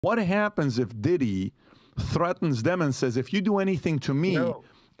What happens if Diddy threatens them and says, if you do anything to me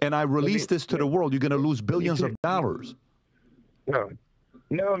and I release this to the world, you're going to lose billions of dollars? No.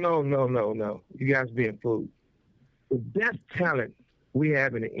 You guys being fooled. The best talent we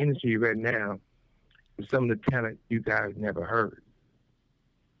have in the industry right now is some of the talent you guys never heard.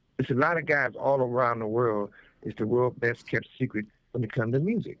 There's a lot of guys all around the world. It's the world's best kept secret when it comes to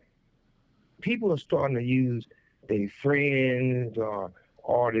music. People are starting to use their friends or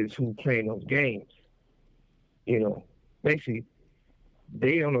artists who play those games. You know, basically,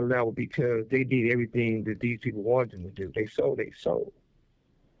 they on a level because they did everything that these people wanted them to do. They sold.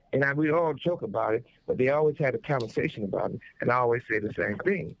 And we all joke about it, but they always had a conversation about it, and I always say the same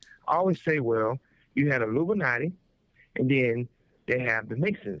thing. I always say, well, you had Illuminati, and then they have the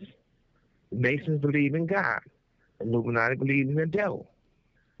Masons. The Masons believe in God. Illuminati believe in the devil.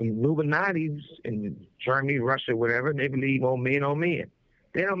 Illuminati's in Germany, Russia, whatever, they believe on men.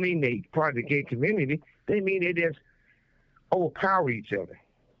 They don't mean they part of the gay community. They mean they just overpower each other.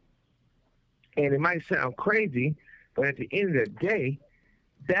 And it might sound crazy, but at the end of the day,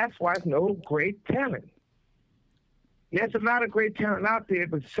 that's why there's no great talent. There's a lot of great talent out there,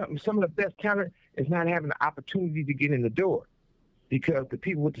 but some of the best talent is not having the opportunity to get in the door because the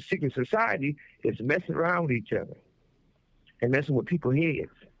people with the secret society is messing around with each other and messing with people's heads.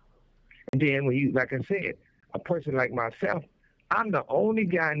 And then when you, like I said, a person like myself, I'm the only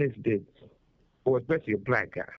guy in this business, or especially a black guy,